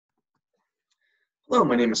Hello,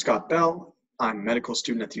 my name is Scott Bell. I'm a medical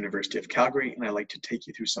student at the University of Calgary, and I'd like to take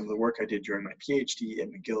you through some of the work I did during my PhD at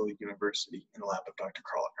McGill University in the lab of Dr.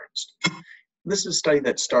 Carl Ernst. This is a study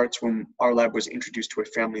that starts when our lab was introduced to a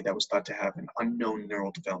family that was thought to have an unknown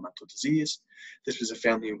neurodevelopmental disease. This was a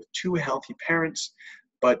family with two healthy parents,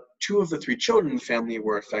 but two of the three children in the family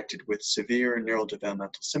were affected with severe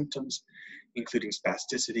neurodevelopmental symptoms, including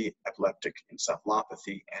spasticity, epileptic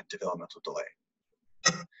encephalopathy, and developmental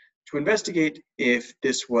delay. To investigate if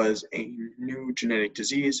this was a new genetic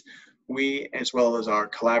disease, we, as well as our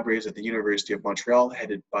collaborators at the University of Montreal,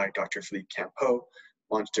 headed by Dr. Philippe Campeau,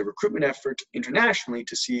 launched a recruitment effort internationally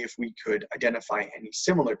to see if we could identify any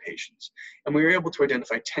similar patients. And we were able to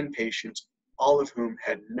identify 10 patients, all of whom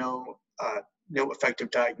had no effective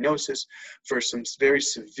diagnosis for some very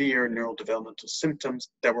severe neurodevelopmental symptoms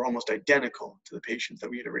that were almost identical to the patients that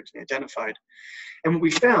we had originally identified. And what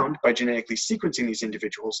we found by genetically sequencing these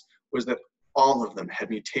individuals was that all of them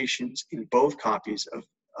had mutations in both copies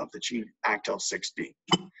of the gene ACTL6B.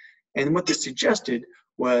 And what this suggested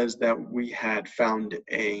was that we had found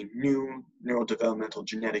a new neurodevelopmental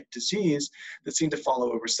genetic disease that seemed to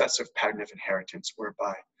follow a recessive pattern of inheritance,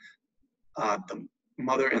 whereby the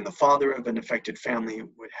mother and the father of an affected family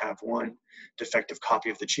would have one defective copy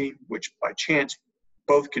of the gene, which by chance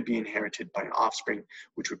both could be inherited by an offspring,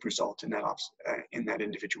 which would result in that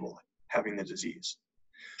individual having the disease.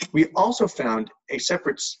 We also found a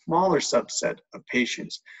separate, smaller subset of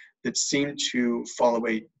patients that seemed to follow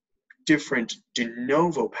a different de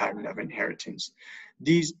novo pattern of inheritance.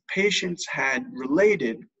 These patients had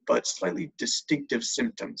related but slightly distinctive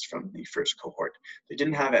symptoms from the first cohort. They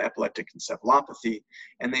didn't have epileptic encephalopathy,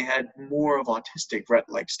 and they had more of autistic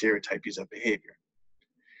Rett-like stereotypies of behavior.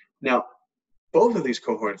 Now, both of these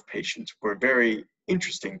cohort of patients were very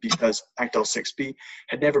interesting because ACTL6B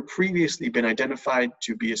had never previously been identified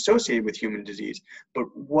to be associated with human disease, but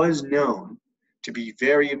was known to be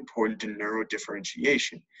very important in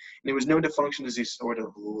neurodifferentiation. And it was known to function as a sort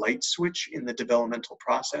of light switch in the developmental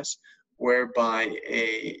process, whereby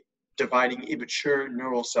a dividing immature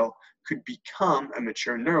neural cell could become a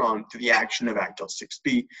mature neuron through the action of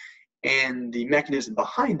ACTL6B. And the mechanism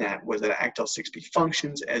behind that was that ACTL6B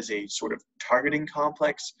functions as a sort of targeting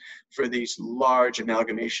complex for these large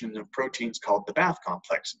amalgamations of proteins called the BAF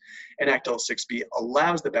complex. And ACTL6B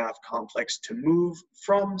allows the BAF complex to move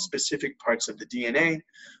from specific parts of the DNA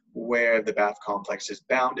where the BAF complex is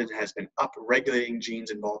bound and has been upregulating genes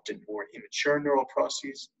involved in more immature neural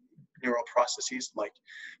processes like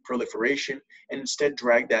proliferation, and instead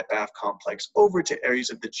drag that BAF complex over to areas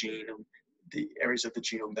of the genome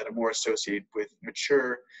that are more associated with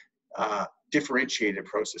mature, differentiated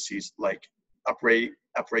processes like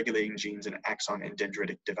upregulating genes in axon and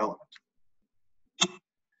dendritic development.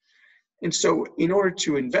 And so in order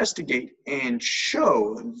to investigate and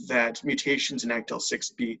show that mutations in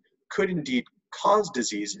ACTL6B could indeed cause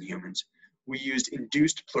disease in humans, we used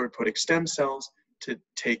induced pluripotent stem cells to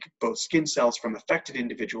take both skin cells from affected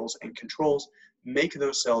individuals and controls, make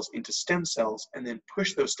those cells into stem cells, and then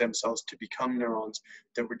push those stem cells to become neurons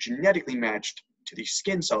that were genetically matched to the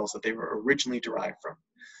skin cells that they were originally derived from.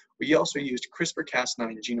 We also used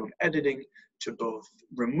CRISPR-Cas9 genome editing to both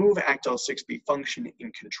remove ACTL6B function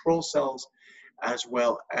in control cells, as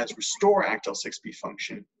well as restore ACTL6B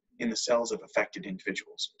function in the cells of affected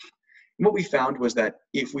individuals. And what we found was that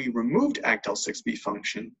if we removed ACTL6B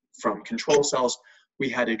function from control cells, we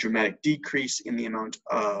had a dramatic decrease in the amount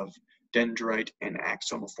of dendrite and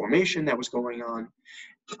axonal formation that was going on.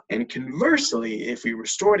 And conversely, if we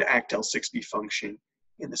restored ACTL6B function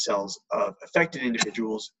in the cells of affected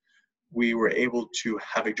individuals, we were able to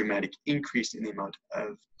have a dramatic increase in the amount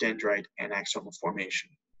of dendrite and axonal formation.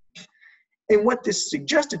 And what this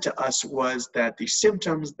suggested to us was that the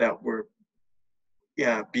symptoms that were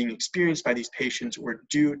being experienced by these patients were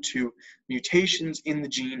due to mutations in the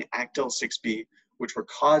gene ACTL6B, which were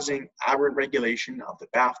causing aberrant regulation of the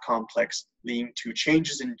BAF complex, leading to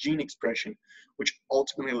changes in gene expression, which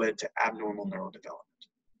ultimately led to abnormal neurodevelopment.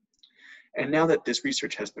 And now that this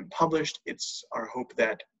research has been published, it's our hope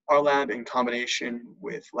that our lab, in combination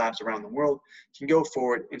with labs around the world, can go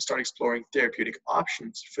forward and start exploring therapeutic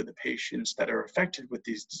options for the patients that are affected with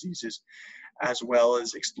these diseases, as well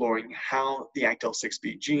as exploring how the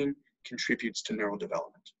ACTL6B gene contributes to neural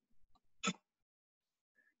development.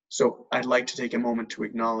 So I'd like to take a moment to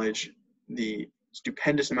acknowledge the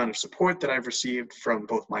stupendous amount of support that I've received from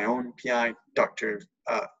both my own PI, Dr.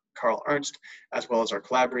 Carl Ernst, as well as our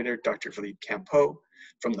collaborator, Dr. Philippe Campeau,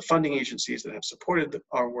 from the funding agencies that have supported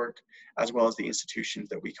our work, as well as the institutions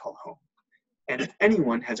that we call home. And if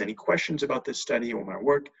anyone has any questions about this study or my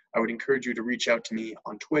work, I would encourage you to reach out to me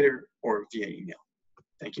on Twitter or via email.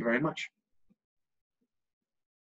 Thank you very much.